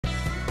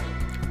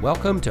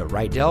Welcome to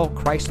Rydell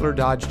Chrysler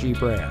Dodge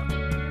Jeep Ram.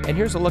 And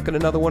here's a look at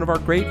another one of our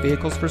great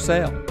vehicles for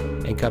sale.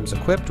 And comes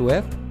equipped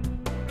with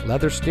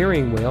leather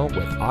steering wheel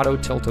with auto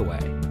tilt-away,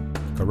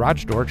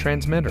 garage door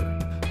transmitter,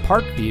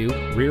 park view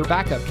rear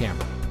backup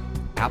camera,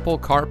 Apple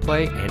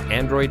CarPlay and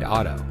Android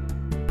Auto,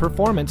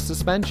 performance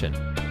suspension,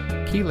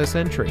 keyless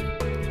entry,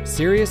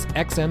 Sirius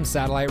XM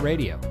satellite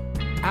radio,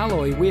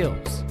 alloy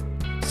wheels,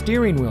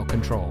 steering wheel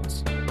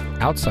controls,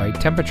 outside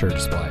temperature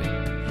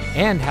display,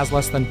 and has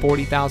less than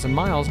 40,000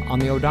 miles on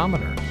the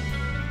odometer.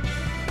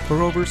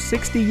 For over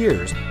 60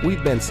 years,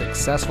 we've been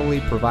successfully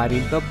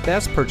providing the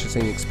best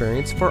purchasing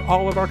experience for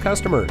all of our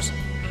customers.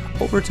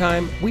 Over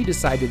time, we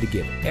decided to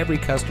give every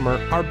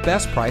customer our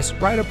best price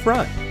right up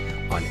front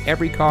on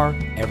every car,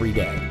 every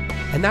day.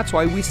 And that's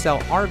why we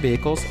sell our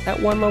vehicles at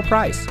one low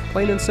price,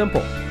 plain and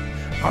simple.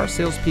 Our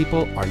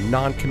salespeople are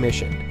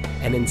non-commissioned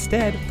and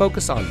instead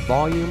focus on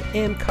volume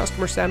and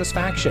customer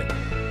satisfaction.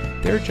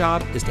 Their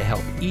job is to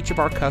help each of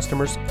our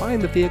customers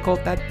find the vehicle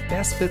that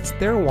best fits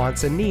their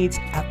wants and needs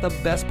at the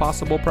best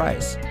possible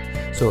price.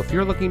 So if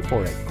you're looking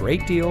for a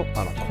great deal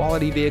on a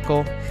quality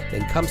vehicle,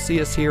 then come see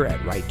us here at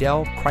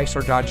Rydell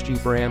Chrysler Dodge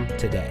Jeep Ram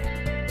today.